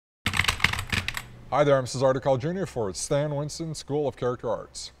Hi there, I'm Cesar Dacol Jr. for Stan Winston School of Character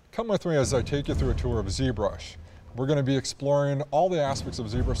Arts. Come with me as I take you through a tour of ZBrush. We're going to be exploring all the aspects of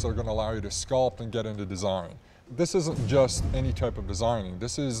ZBrush that are going to allow you to sculpt and get into design. This isn't just any type of designing.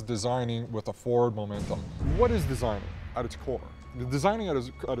 This is designing with a forward momentum. What is designing at its core? Designing at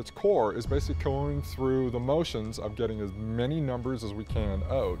its core is basically going through the motions of getting as many numbers as we can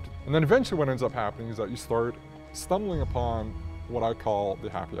out. And then eventually what ends up happening is that you start stumbling upon what I call the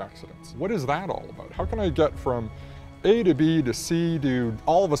happy accidents. What is that all about? How can I get from A to B to C to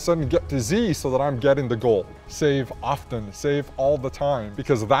all of a sudden get to Z so that I'm getting the goal? Save often, save all the time,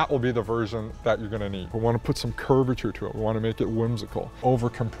 because that will be the version that you're gonna need. We wanna put some curvature to it. We wanna make it whimsical. Over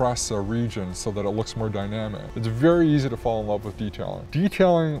compress a region so that it looks more dynamic. It's very easy to fall in love with detailing.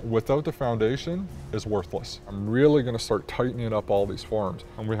 Detailing without the foundation is worthless. I'm really gonna start tightening up all these forms.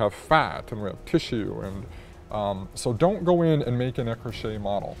 And we have fat and we have tissue, and so don't go in and make an crochet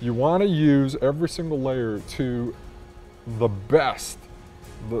model. You want to use every single layer to the best.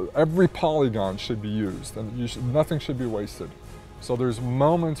 Every polygon should be used, and nothing should be wasted. So there's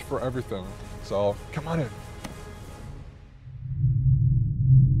moments for everything. So come on in.